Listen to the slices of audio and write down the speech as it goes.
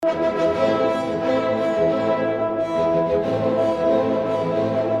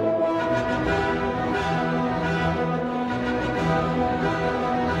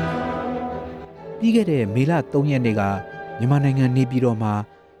ပြီးခဲ့တဲ့မေလ3ရက်နေ့ကမြန်မာနိုင်ငံနေပြည်တော်မှာ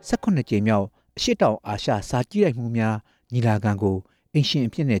18ကြိမ်မြောက်အရှေ့တောင်အာရှစာကြည့်တိုက်မှုများညီလာခံကိုအင်ရှင်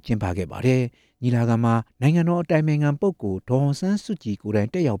အဖြစ်နဲ့ကျင်းပခဲ့ပါတယ်။ညီလာခံမှာနိုင်ငံတော်အတိုင်ပင်ခံပုဂ္ဂိုလ်ဒေါ်အောင်ဆန်းစုကြည်ကိုယ်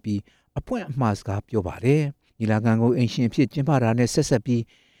တိုင်တက်ရောက်ပြီးအပွင့်အမှားစကားပြောပါတယ်။ညီလာခံကိုအင်ရှင်အဖြစ်ကျင်းပတာနဲ့ဆက်ဆက်ပြီး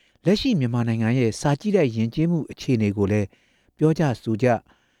လက်ရှိမြန်မာနိုင်ငံရဲ့စာကြည့်တိုက်ယဉ်ကျေးမှုအခြေအနေကိုလည်းပြောကြ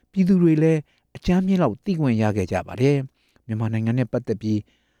ဆိုကြပြည်သူတွေလည်းအကြမ်းမြင့်လောက်သိခွင့်ရခဲ့ကြပါတယ်။မြန်မာနိုင်ငံနဲ့ပတ်သက်ပြီး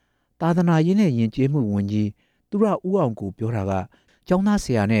သာသနာရေးနဲ့ယဉ်ကျေးမှုဝန်ကြီးသူရဦးအောင်ကိုပြောတာကကျောင်းသား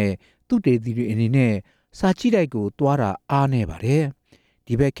ဆရာနဲ့သူတေသီတွေအနေနဲ့စာကြည့်တိုက်ကိုတွားတာအားနေပါတယ်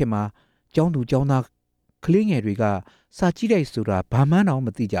ဒီဘက်ခေတ်မှာကျောင်းသူကျောင်းသားကလေးငယ်တွေကစာကြည့်တိုက်ဆိုတာဘာမှန်းတော့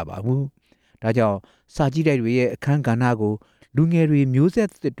မသိကြပါဘူးဒါကြောင့်စာကြည့်တိုက်တွေရဲ့အခန်းကဏ္ဍကိုလူငယ်တွေမျိုး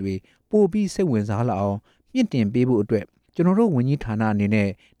ဆက်သစ်တွေပို့ပြီးစိတ်ဝင်စားလာအောင်မြင့်တင်ပေးဖို့အတွက်ကျွန်တော်တို့ဝန်ကြီးဌာနအနေ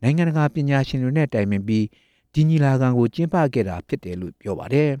နဲ့နိုင်ငံတကာပညာရှင်တွေနဲ့တိုင်ပင်ပြီးဒီညီလာခံကိုကျင်းပခဲ့တာဖြစ်တယ်လို့ပြောပါတ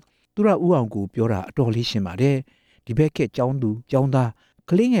ယ်သူရဦးအောင်ကိုပြောတာအတော်လေးရှင်းပါတယ်ဒီဘက်ခေတ်ကျောင်းသူကျောင်း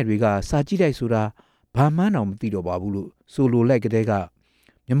သားကလေးငယ်တွေကစာကြည့်တိုက်ဆိုတာဘာမှန်းတော့မသိတော့ပါဘူးလို့ဆိုလိုလိုက်ကတည်း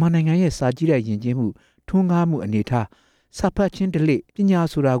ကမြန်မာနိုင်ငံရဲ့စာကြည့်တိုက်ယဉ်ကျေးမှုထွန်းကားမှုအနေထားစာဖတ်ခြင်းဓလေ့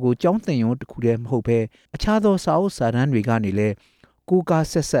ပညာဆိုတာကိုကျောင်းသင်ရုံတစ်ခုတည်းမဟုတ်ဘဲအခြားသောစာအုပ်စာတမ်းတွေကနေလည်းကိုး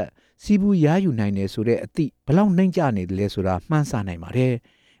ကားဆက်ဆက်စီးပူးရယူနိုင်တယ်ဆိုတဲ့အသည့်ဘလောက်နှိမ့်ကျနေတယ်လဲဆိုတာမှန်းဆနိုင်ပါ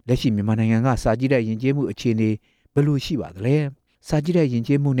တယ်လက်ရှိမြန်မာနိုင်ငံကစာကြည့်တိုက်ယဉ်ကျေးမှုအခြေအနေဘယ်လိုရှိပါသလဲစာကြည့်တိုက်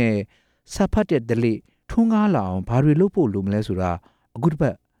ယဉ်ကျေးမှုနဲ့စာဖတ်တဲ့ဓလေ့ထွန်းကားလာအောင်ဘာတွေလုပ်ဖို့လိုမလဲဆိုတာအခုတစ်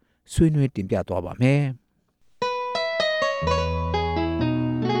ပတ်ဆွေးနွေးတင်ပြသွားပါမယ်လ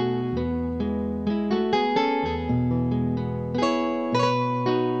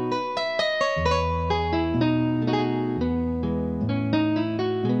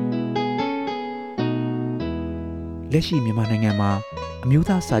က်ရှိမြန်မာနိုင်ငံမှာအ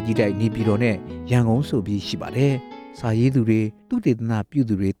မျိုးသားစာကြည့်တိုက်နေပြည်တော်နဲ့ရန်ကုန်ဆိုပြီးရှိပါတယ်စာရေးသူတွေသူတေသနာ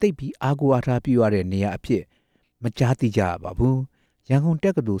ပြုသူတွေတိတ်ပြီးအားကိုးအားထားပြုရတဲ့နေရာအဖြစ်မကြားသိကြရပါဘူးရန်ကုန်တ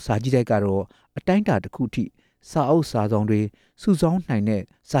က္ကသိုလ်စာကြည့်တိုက်ကတော့အတိုင်းအတာတစ်ခုထိစာအုပ်စာဆောင်တွေစုဆောင်းနိုင်တဲ့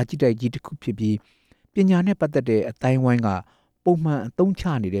စာကြည့်တိုက်ကြီးတစ်ခုဖြစ်ပြီးပညာနဲ့ပတ်သက်တဲ့အတိုင်းဝိုင်းကပုံမှန်အသုံး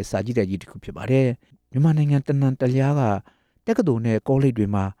ချနေတဲ့စာကြည့်တိုက်ကြီးတစ်ခုဖြစ်ပါတယ်မြန်မာနိုင်ငံတနန်တလျားကတက္ကသိုလ်နဲ့ကောလိပ်တွေ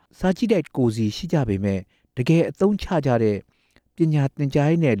မှာစာကြည့်တိုက်ကိုစီရှိကြပေမဲ့တကယ်အသုံးချကြတဲ့ပညာသင်ကြား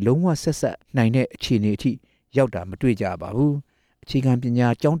ရေးနဲ့လုံးဝဆက်ဆက်နိုင်တဲ့အခြေအနေအထိရောက်တာမတွေ့ကြပါဘူးအခြေခံ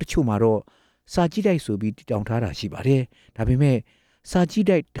ပညာကျောင်းတချို့မှာတော့စာကြည့်တိုက်ဆိုပြီးတည်ထောင်ထားတာရှိပါတယ်ဒါပေမဲ့စာကြ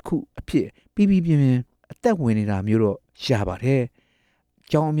ည့်တိုက်တစ်ခုအဖြစ်ပြီးပြင်းအသက်ဝင်နေတာမျိုးတော့ရှားပါတယ်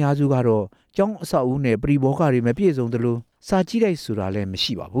ကျောင်းအများစုကတော့ကျောင်းအဆောက်အဦနဲ့ပြည်ဘောကတွေမပြည့်စုံသလိုစာကြည့်တိုက်ဆိုတာလည်းမရှိ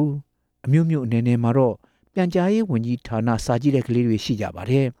ပါဘူးအမျိုးမျိုးအနေနဲ့မှာတော့ပြန်ကြားရေးဝန်ကြီးဌာနစာကြည့်တိုက်ကလေးတွေရှိကြပါ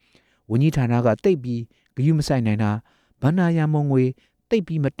တယ်ဝန်ကြီးဌာနကတိတ်ပြီးဂရုမစိုက်နိုင်တာဘန္နာရမုံငွေတိတ်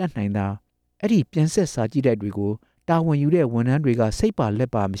ပြီးမတက်နိုင်တာအဲ့ဒီပြန်ဆက်စာကြည့်တိုက်တွေကိုတာဝန်ယူတဲ့ဝန်ထမ်းတွေကစိတ်ပါ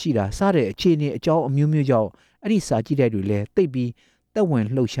လက်ပါမရှိတာစတဲ့အခြေအနေအကြောင်းအမျိုးမျိုးကြောင့်အဲ့ဒီစာကြည့်တိုက်တွေလည်းတိတ်ပြီးတက်ဝင်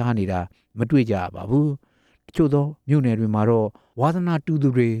လှုပ်ရှားနေတာမတွေ့ကြပါဘူးတချို့သောမြို့နယ်တွေမှာတော့ဝါ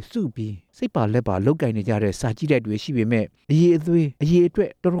သနာတူသူတွေစုပြီးစိတ်ပါလက်ပါလောက်ကင်နေကြတဲ့စာကြည့်တိုက်တွေရှိပေမဲ့အရေးအတွက်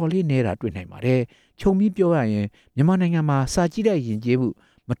တော်တော်လေးနေတာတွေ့နိုင်ပါတယ်ခြုံပြီးပြောရရင်မြန်မာနိုင်ငံမှာစာကြည့်တိုက်ယဉ်ကျေး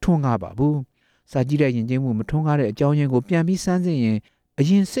မှုမထွန်းကားပါဘူးစာကြည့်တိုက်ယဉ်ကျေးမှုမထွန်းကားတဲ့အကြောင်းရင်းကိုပြန်ပြီးစမ်းစစ်ရင်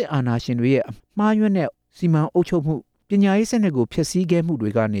အရင်စစ်အာဏာရှင်တွေရဲ့အမှားယွင်းတဲ့စီမံအုပ်ချုပ်မှုပညာရေးစနစ်ကိုဖျက်ဆီးခဲ့မှု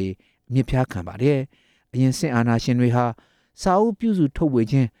တွေကနေအမြင့်ဖျားခံပါတယ်အရင်စစ်အာဏာရှင်တွေဟာစာအုပ်ပြုစုထုတ်ဝေ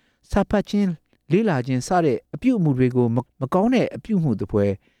ခြင်းစာဖတ်ခြင်းလေးလာခြင်းစတဲ့အပြုအမူတွေကိုမကောင်းတဲ့အပြုအမူတွေ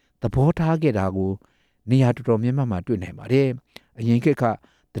ပွဲသဘောထားခဲ့တာကိုနေရာတော်တော်များများမှာတွေ့နိုင်ပါတယ်အရင်ခေတ်က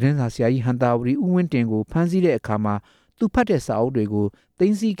သတင်းစာဆရာကြီးဟန်တာဝရီဦးဝင်းတင်ကိုဖမ်းဆီးတဲ့အခါမှာသူဖတ်တဲ့စာအုပ်တွေကိုသိ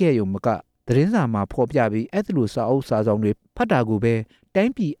မ်းဆည်းခဲ့ရုံမကသတင်းစာမှာဖော်ပြပြီးအဲ့ဒီလိုစာအုပ်စာဆောင်တွေဖတ်တာကိုပဲတို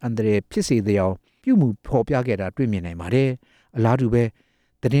င်းပြည်အန္တရာယ်ဖြစ်စေတဲ့အောင်ပြုမှုဖော်ပြခဲ့တာတွေ့မြင်နိုင်ပါတယ်အလားတူပဲ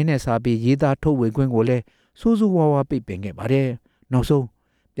သတင်းနဲ့စာပေရေးသားထုတ်ဝေခွင့်ကိုလည်းစိုးစိုးဝါးဝါပိတ်ပင်ခဲ့ပါတယ်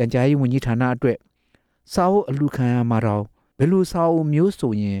နောက်ဆုံးပြန်ကြားရေးဝန်ကြီးဌာနအတွက်စာအုပ်အလူခံရမှာတော့ဘယ်လိုစာအုပ်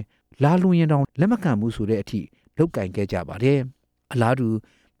မျိုးဆိုရင်လာလူရင်တောင်လက်မခံဘူးဆိုတဲ့အထိလုတ်ကင်ခဲ့ကြပါတယ်အလားတူ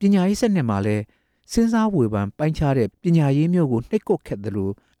ပညာရေးစနစ်မှာလည်းစဉ်းစားဝေဖန်ပိုင်းခြားတဲ့ပညာရေးမျိုးကိုနှိပ်ကွပ်ခဲ့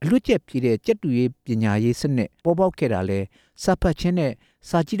တယ်လို့အလွတ်ကျက်ပြည့်တဲ့ကျက်တူရေးပညာရေးစနစ်ပေါ်ပေါက်ခဲ့တာလဲစာဖတ်ခြင်းနဲ့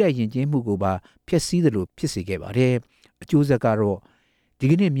စာကြည့်တဲ့ယဉ်ကျေးမှုကိုပါဖျက်ဆီးတယ်လို့ဖြစ်စေခဲ့ပါတယ်အကျိုးဆက်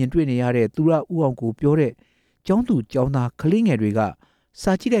ကတော့ဒီကနေ့မြင်တွေ့နေရတဲ့သူရဦးအောင်ကိုပြောတဲ့ကျောင်းသူကျောင်းသားကလေးငယ်တွေ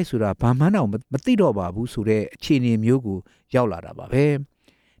ကစာကြည့်တိုက်ဆိုတာဘာမှန်းတော့မသိတော့ပါဘူးဆိုတဲ့အခြေအနေမျိုးကို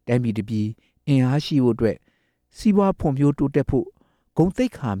ရောက်လာတာပါပဲတိုင်းပြည်တစ်ပြည်အင်အားရှိဖို့အတွက်စီးပွားဖွံ့ဖြိုးတိုး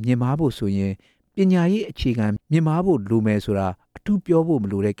တက်ဖို့ဂုဏ်သိက္ခာမြင့်မားဖို့ဆိုရင်ပညာရေးအခြေခံမြင့်မားဖို့လိုမယ်ဆိုတာအထူးပြောဖို့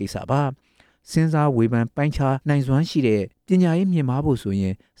မလိုတဲ့ကိစ္စပါစဉ်းစားဝေဖန်ပိုင်းခြားနိုင်စွမ်းရှိတဲ့ပညာရေးမြင့်မားဖို့ဆိုရ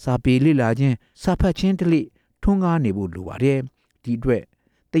င်စာပေလေ့လာခြင်းစာဖတ်ခြင်းဓလေ့ထွန်းကားနေဖို့လိုပါတယ်ဒီ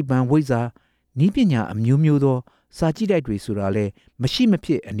အတွက်သိပ္ပံဝိဇ္ဇာ နီးပညာအမျိုးမျိုးသောစာကြည့်တိုက်တွေဆိုတာလဲမရှိမဖြ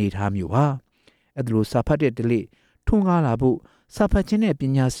စ်အနေထားမျိုးပါအဲ့ဒါလိုစာဖတ်တဲ့ဓလေ့ထွန်းကားလာဖို့စာဖတ်ခြင်းနဲ့ပ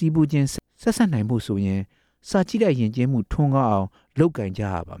ညာစည်းပူးခြင်းဆက်ဆက်နိုင်ဖို့ဆိုရင်စာကြည့်တိုက်ယဉ်ကျေးမှုထွန်းကားအောင်လုပ်ကင်ကြ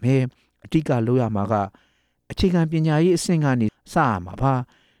ရပါမယ်အဓိကလုပ်ရမှာကအခြေခံပညာရေးအဆင့်ကနေစရမှာပါ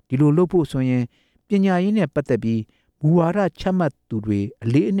ဒီလိုလုပ်ဖို့ဆိုရင်ပညာရေးနဲ့ပတ်သက်ပြီးမူဝါဒချမှတ်သူတွေအ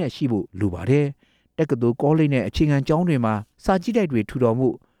လေးအနက်ရှိဖို့လိုပါတယ်တက္ကသိုလ်ကောလိပ်နဲ့အခြေခံကျောင်းတွေမှာစာကြည့်တိုက်တွေထူထောင်မှု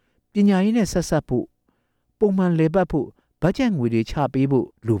ပညာရေးနဲ့ဆက်ဆက်ဖို့ပုံမှန်လည်ပတ်ဖို့ဘတ်ဂျက်ငွေတွေချပေးဖို့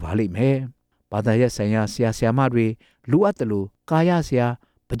လိုပါလိမ့်မယ်ဘာသာရပ်ဆိုင်ရာဆရာဆရာမတွေလိုအပ်တယ်လို့ကာယဆရာ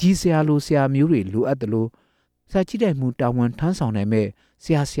ပကြီးဆရာလိုဆရာမျိုးတွေလိုအပ်တယ်လို့စာကြည့်တိုက်မှုတာဝန်ထမ်းဆောင်နိုင်မဲ့ဆ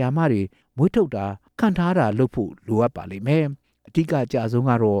ရာဆရာမတွေမွေးထုတ်တာခန့်ထားတာလုပ်ဖို့လိုအပ်ပါလိမ့်မယ်အဓိကအကြဆုံး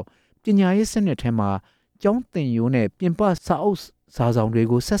ကတော့ပညာရေးစနစ်ထဲမှာကျောင်းသင်ရိုးနဲ့ပြင်ပစာအုပ်စာဆောင်တွေ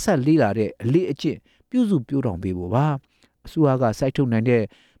ကိုဆက်ဆက်လေ့လာတဲ့အလေးအကျင့်ပြုစုပြောင်းထောင်ပေးဖို့ပါအစိုးရကစိုက်ထုတ်နိုင်တဲ့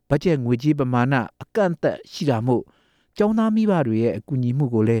ဘတ်ဂျက်ငွေကြေးပမာဏအကန့်အသတ်ရှိတာမို့ကျောင်းသားမိဘတွေရဲ့အကူအညီမှု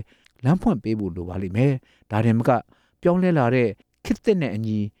ကိုလည်းလမ်းဖွင့်ပေးဖို့လိုပါလိမ့်မယ်ဒါတင်မကပြောင်းလဲလာတဲ့ခေတ်သစ်နဲ့အ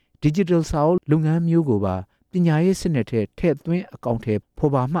ညီ digital စာအုပ်လုပ်ငန်းမျိုးကိုပါပညာရေးစနစ်ထဲထည့်သွင်းအကောင့်ထဲ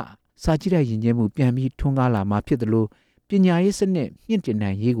ဖော်ပါမှစာကြည့်တဲ့ယဉ်ကျေးမှုပြန်ပြီးထွန်းကားလာမှာဖြစ်တယ်လို့ပညာရေးစနစ်မြင့်တင်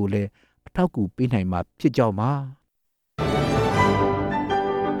နိုင်ရေးကိုလည်းအထောက်အကူပေးနိုင်မှာဖြစ်ကြောင်းပါ